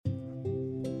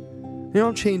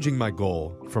I'm changing my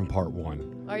goal from part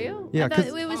 1. Are you? Yeah, I thought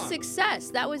 'cause- it was success.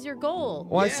 That was your goal.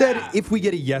 Well, I said if we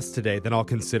get a yes today, then I'll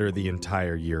consider the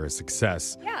entire year a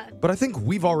success. Yeah. But I think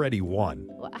we've already won.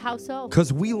 How so?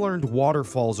 Because we learned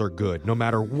waterfalls are good no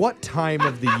matter what time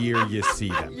of the year you see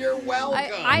them. You're welcome.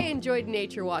 I enjoyed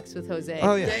nature walks with Jose.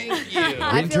 Oh, yeah. Thank you.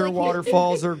 I Winter feel like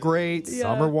waterfalls are great. Yeah.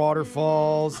 Summer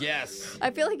waterfalls. Yes. I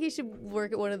feel like you should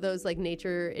work at one of those like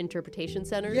nature interpretation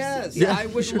centers. Yes, Yeah. I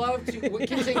would love to.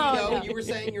 Continue, though. no. You were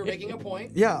saying you were making a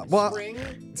point. Yeah, well,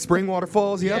 spring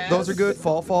waterfalls, yep, those are Yes. good.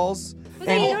 Fall falls.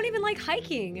 Jose, you don't even like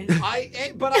hiking.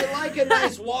 But I like a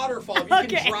nice waterfall. If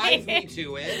you can drive me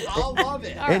to it, I'll love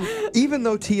it. And even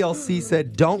though TLC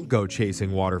said don't go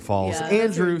chasing waterfalls, Yeah, those are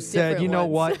Andrew said, different you know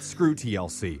ones. what? Screw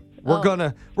TLC. We're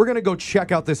gonna go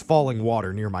check out this falling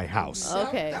water near my house.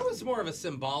 Okay. That was more of a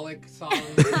symbolic song.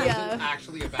 It wasn't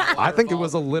actually about I think it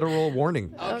was a waterfalls. literal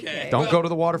warning. Okay. Don't go to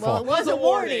the Well, waterfall. it was a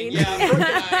warning.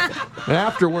 Yeah. And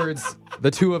afterwards,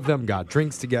 the two of them got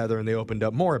drinks together and they opened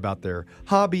up more about their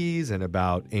hobbies and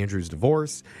about Andrew's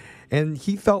divorce. And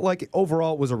he felt like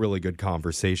overall it was a really good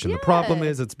conversation. The problem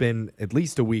is it's been at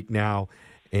least a week now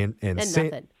and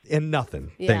nothing. And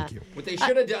nothing. Yeah. Thank you. What they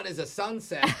should have done is a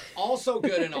sunset, also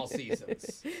good in all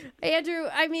seasons. Andrew,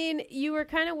 I mean, you were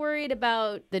kind of worried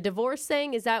about the divorce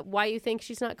thing. Is that why you think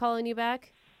she's not calling you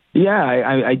back? Yeah,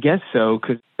 I guess so,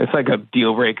 because it's like a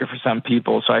deal breaker for some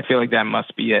people, so I feel like that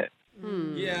must be it.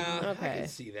 Yeah, I Okay. can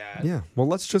see that. Yeah. Well,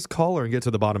 let's just call her and get to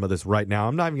the bottom of this right now.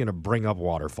 I'm not even going to bring up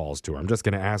waterfalls to her. I'm just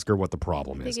going to ask her what the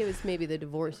problem I think is. it was maybe the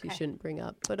divorce you shouldn't bring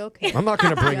up, but okay. I'm not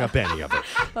going to bring up any of it.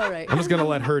 All right. I'm just going to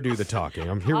let her do the talking.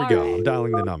 Here we go. I'm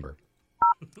dialing the number.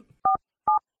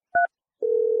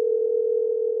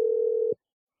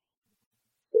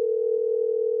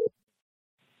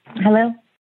 Hello?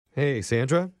 Hey,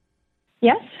 Sandra.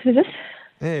 Yes? Who's this?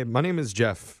 Hey, my name is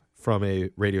Jeff from a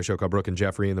radio show called Brooke and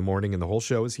Jeffrey in the Morning, and the whole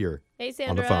show is here. Hey,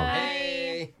 Sandra. on the phone.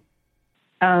 Hey,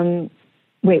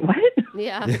 Wait, what?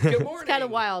 Yeah. good It's morning. kind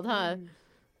of wild, huh?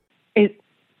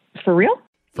 For real?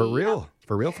 For real.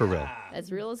 For real, for real.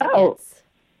 As real as it Oh. gets.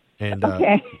 And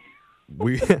Okay.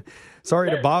 we sorry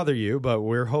to bother you, but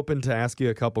we're hoping to ask you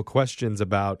a couple questions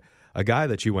about a guy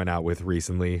that you went out with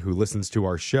recently who listens to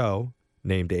our show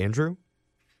named Andrew.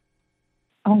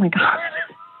 Oh my God.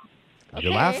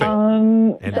 You're Okay.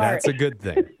 laughing. And sorry. that's a good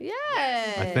thing, Yeah.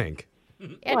 I think.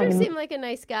 Andrew seemed like a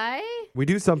nice guy. We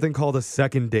do something called a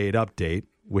second date update,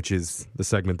 which is the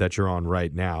segment that you're on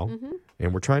right now.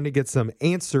 And we're trying to get some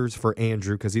answers for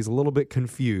Andrew because he's a little bit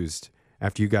confused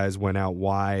after you guys went out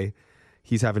why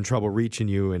he's having trouble reaching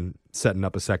you and setting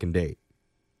up a second date.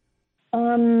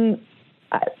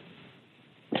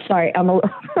 Sorry, I'm a little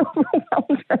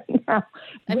overwhelmed right now.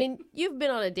 I mean, you've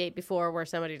been on a date before where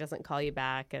somebody doesn't call you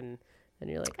back and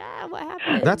you're like, what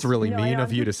happened? That's really mean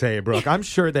of you to say, Brooke. I'm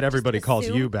sure that everybody calls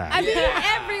assume. you back. I mean,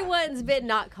 everyone's been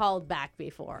not called back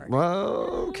before.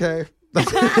 Well, okay.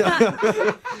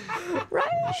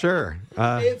 Right? Sure.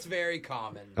 It's very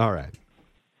common. All right.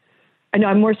 I know,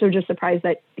 I'm more so just surprised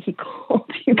that he called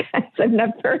you guys. I've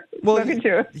never spoken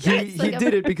to him. He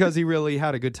did it because he really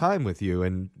had a good time with you,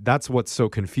 and that's what's so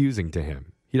confusing to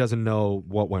him. He doesn't know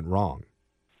what went wrong.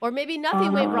 Or maybe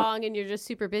nothing went wrong and you're just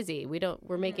super busy.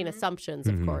 We're making assumptions,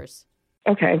 of course.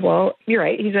 Okay, well, you're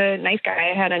right. He's a nice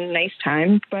guy. I had a nice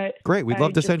time, but Great. We'd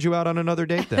love to send you out on another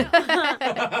date then.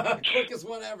 Quickest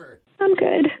one ever. I'm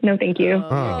good. No, thank you. You're good.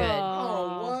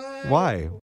 Oh, what? Why?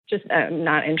 Just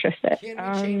not interested.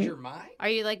 Can we change your mind? Are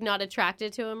you like not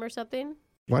attracted to him or something?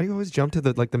 Why do you always jump to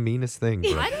the meanest thing?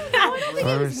 Brooke? I don't know. I don't think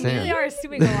I it was understand. They me. are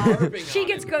assuming a lot. Harping She on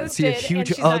gets it. ghosted. See a and huge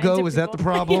she's not uggo? into Is that the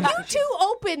people. problem? How too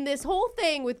open this whole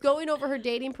thing with going over her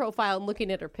dating profile and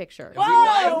looking at her picture. We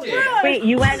liked it. Wait,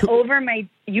 you went over my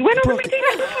Brooke, dating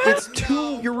profile? it's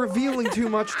too. You're revealing too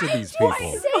much to these people.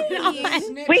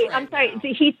 Snitch Wait, right I'm sorry.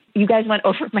 now. You guys went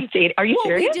over my date. Are you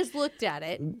Well, we serious? just looked at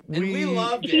it. And we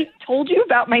loved He it. told you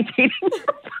about my dating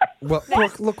profile? Well,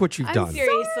 Brooke, look what you've done.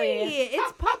 Seriously. Hey,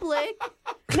 it's public.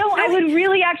 No, I would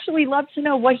really actually love to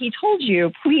know what he told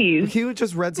you, please. You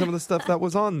just read some of the stuff that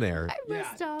was on there. I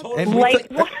messed up. totally. And we Like,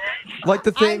 th- like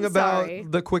the thing I'm about sorry.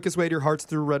 the quickest way to your heart's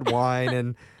through red wine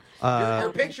and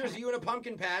Your pictures of you in a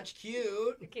pumpkin patch,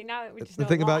 cute. Okay, now we just the know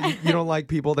thing a lot. about you don't like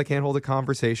people that can't hold a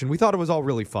conversation. We thought it was all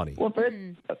really funny. Well, first,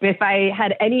 if I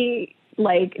had any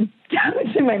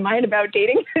doubts in my mind about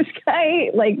dating this guy,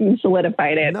 you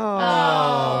solidified it. No.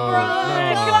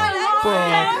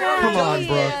 Brooke, Come on,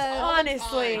 Brooke.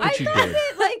 Honestly. What you did.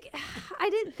 I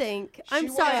didn't think. I'm She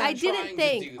sorry. wasn't I didn't trying to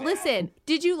think. do that. Listen,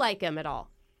 did you like him at all?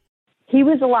 He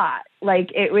was a lot.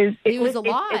 It was. He was a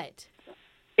it's- lot.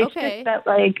 It's Okay. just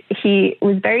that he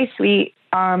was very sweet,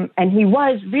 and he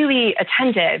was really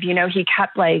attentive. You know, he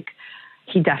kept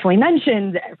he definitely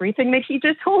mentioned everything that he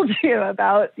just told you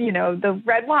about, the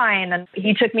red wine. And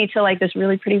he took me to like this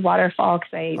really pretty waterfall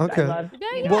because I love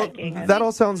Well, hiking. that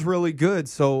all sounds really good.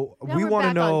 So Now we we're want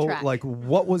to back on know, track. like,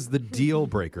 what was the deal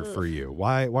breaker for you?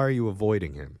 Why are you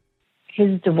avoiding him?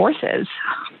 His divorces.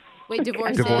 Wait,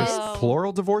 divorces? Divorce, Oh.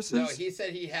 plural divorces? No, he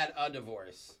said he had a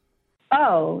divorce.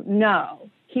 Oh, no.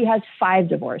 He has 5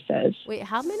 divorces. Wait,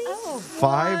 how many?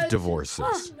 5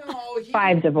 divorces. No, he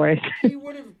 5 divorces. He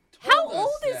would have. How old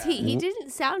is he? He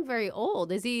didn't sound very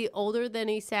old. Is he older than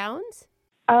he sounds?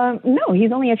 No,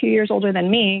 he's only a few years older than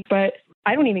me, but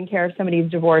I don't even care if somebody's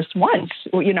divorced once.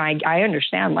 Well, I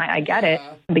understand. I get it.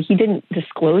 But he didn't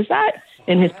disclose that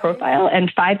in his profile.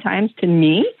 And 5 times to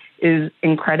me is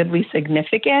incredibly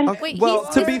significant. Okay, Wait, well,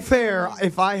 he's to be just- fair,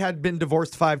 if I had been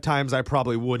divorced 5 times, I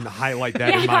probably wouldn't highlight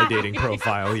that in my dating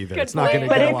profile either. It's not going to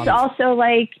But get a it's lot of... also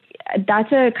like,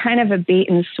 that's a kind of a bait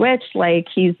and switch. Like,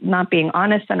 he's not being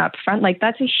honest and upfront. Like,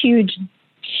 that's a huge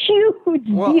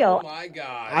Oh deal. my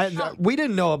gosh. We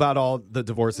didn't know about all the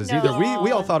divorces either.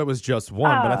 We all thought it was just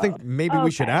one, but I think maybe we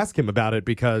should ask him about it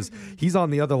because he's on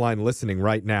the other line listening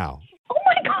right now. Oh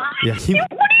my God. Yeah, What are you doing?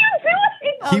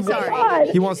 Oh, he, sorry.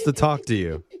 he wants to talk to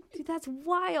you. Dude, that's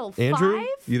wild. Andrew, 5?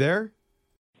 you there?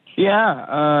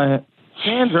 Yeah,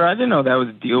 Sandra, I didn't know that was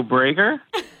a deal breaker.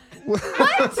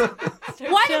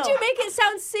 Why did you make it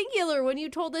sound singular when you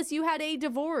told us you had a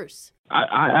divorce?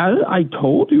 I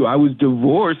told you I was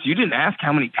divorced. You didn't ask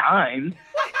how many times.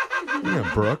 Yeah,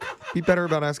 Brooke. Be better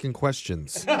about asking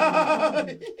questions.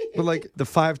 But like the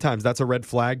 5 times, that's a red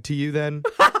flag to you then?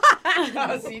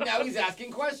 See, now he's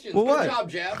asking questions. Well, Good what? job,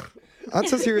 Jeff.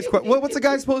 That's a serious question. What's a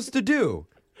guy supposed to do?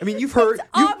 I mean, you've heard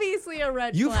Obviously a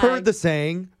red you've flag. heard the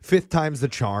saying, 5th time's the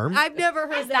charm. I've never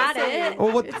heard that saying.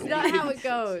 Oh, what? It's not how it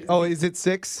goes. Oh, is it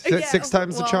 6? Is it 6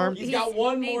 times the well, charm? He's got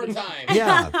one more time.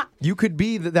 Yeah. You could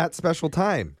be that special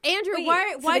time. Andrew, Wait,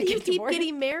 why so do they you get keep divorced?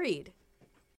 getting married?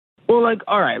 Well, like,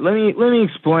 all right, let me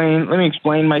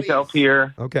explain myself Please.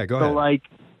 here. Okay, go So, ahead. like,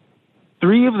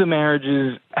 3 of the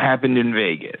marriages happened in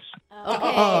Vegas. Okay.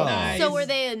 Oh. Nice. So were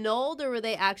they annulled or were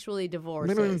they actually They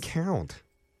divorces? don't even count.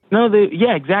 No,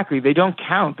 yeah, exactly. They don't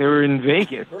count. They were in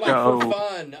Vegas. We're like So, for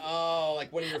fun. Oh, like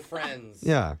one of your friends.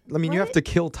 Yeah. I mean, you have to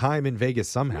kill time in Vegas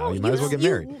somehow. You might as well get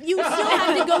married. You still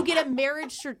have to go get a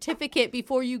marriage certificate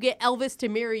before you get Elvis to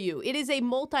marry you. It is a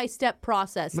multi-step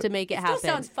process to make it Still happen.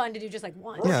 sounds fun to do just like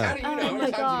once. Yeah. How do you know? Oh How my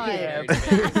many times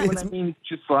have you God. been married? I mean, it's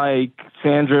just like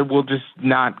Sandra will just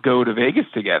not go to Vegas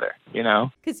together, you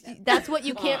know? Because that's what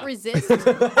you can't resist.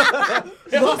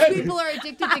 Most people are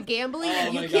addicted to gambling, and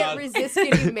Oh you my can't God. resist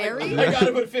getting married. I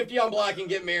gotta put 50 on black and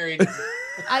get married.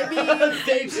 I mean,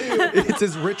 Day 2. It's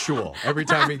his ritual every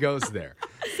time he goes there.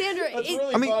 Sandra, That's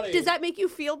really funny. does that make you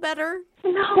feel better?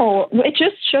 No, it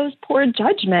just shows poor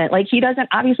judgment. Like, he doesn't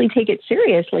obviously take it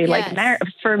seriously. Yes. Like,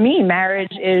 for me,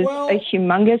 marriage is a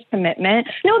humongous commitment.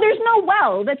 No, there's no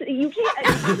you can't.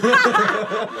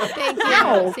 Thank you,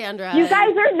 No. Sandra. You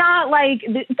guys are not like,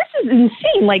 this is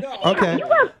insane. Like, Okay. you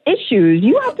have issues.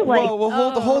 You have to, like, Well,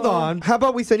 hold on. How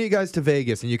about we send you guys to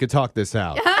Vegas and you could talk this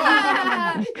out?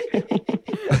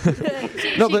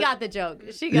 she No, but- got the joke.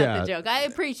 She got Yeah. the joke. I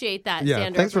apprate that, Yeah,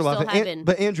 Sandra. thanks for still laughing. having.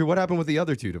 But Andrew, what happened with the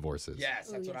other 2 divorces? Yes,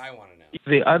 that's what I want to know.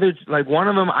 The other, like, one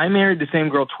of them, I married the same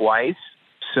girl twice.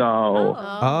 So,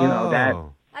 Oh. you know, that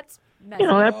That's messy.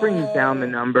 that brings down the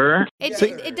number.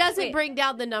 It doesn't bring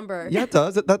down the number. Yeah, it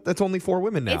does. That's only 4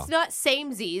 women now. It's not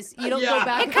samesies. You don't Yeah. go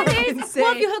back It kind of and is. say.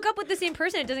 Well, if you hook up with the same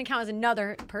person, it doesn't count as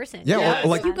another person. Yeah, Yes.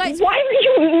 like you guys. why are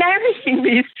you marrying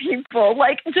these people?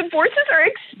 Like, divorces are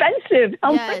expensive.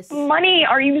 How Yes. much money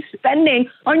are you spending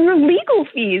on your legal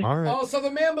fees? all right. Oh, so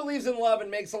the man believes in love and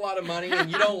makes a lot of money,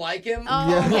 and you don't like him? Oh,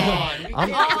 Yeah. Come okay. on, you I'm-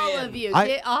 can't All win. of you, I-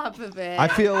 get off of it. I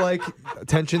feel like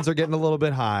tensions are getting a little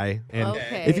bit high. And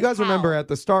Okay. if you guys remember How? at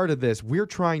the start of this, we're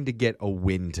trying to get a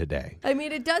win today. I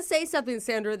mean, it does say something,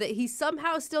 Sandra, that he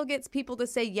somehow still gets people to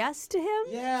say yes to him.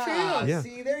 Yeah. True. Yeah.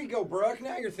 See, there you go, Brooke.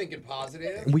 Now you're thinking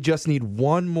positive. We just need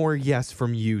one more yes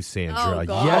from you, Sandra. Oh,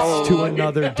 God. Yes to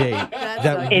another date. That's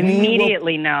that okay. we will-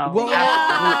 Immediately, no. Well,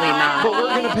 Absolutely not. But we're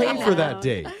going to pay for that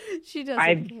date. She doesn't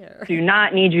I care. do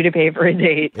not need you to pay for a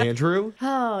date. Andrew?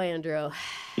 Oh, Andrew.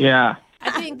 Yeah.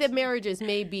 I think that marriages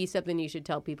may be something you should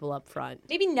tell people up front.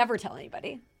 Maybe never tell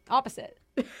anybody. Opposite.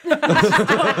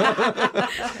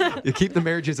 You keep the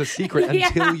marriages a secret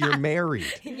until you're married.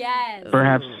 Yes.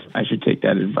 Perhaps I should take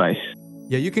that advice.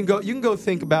 Yeah, you can go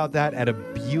think about that at a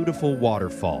beautiful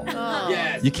waterfall.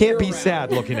 Yes. You can't be year-round.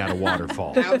 sad looking at a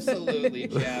waterfall. Absolutely,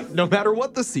 Jeff. No matter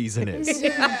what the season is.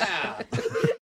 Yeah.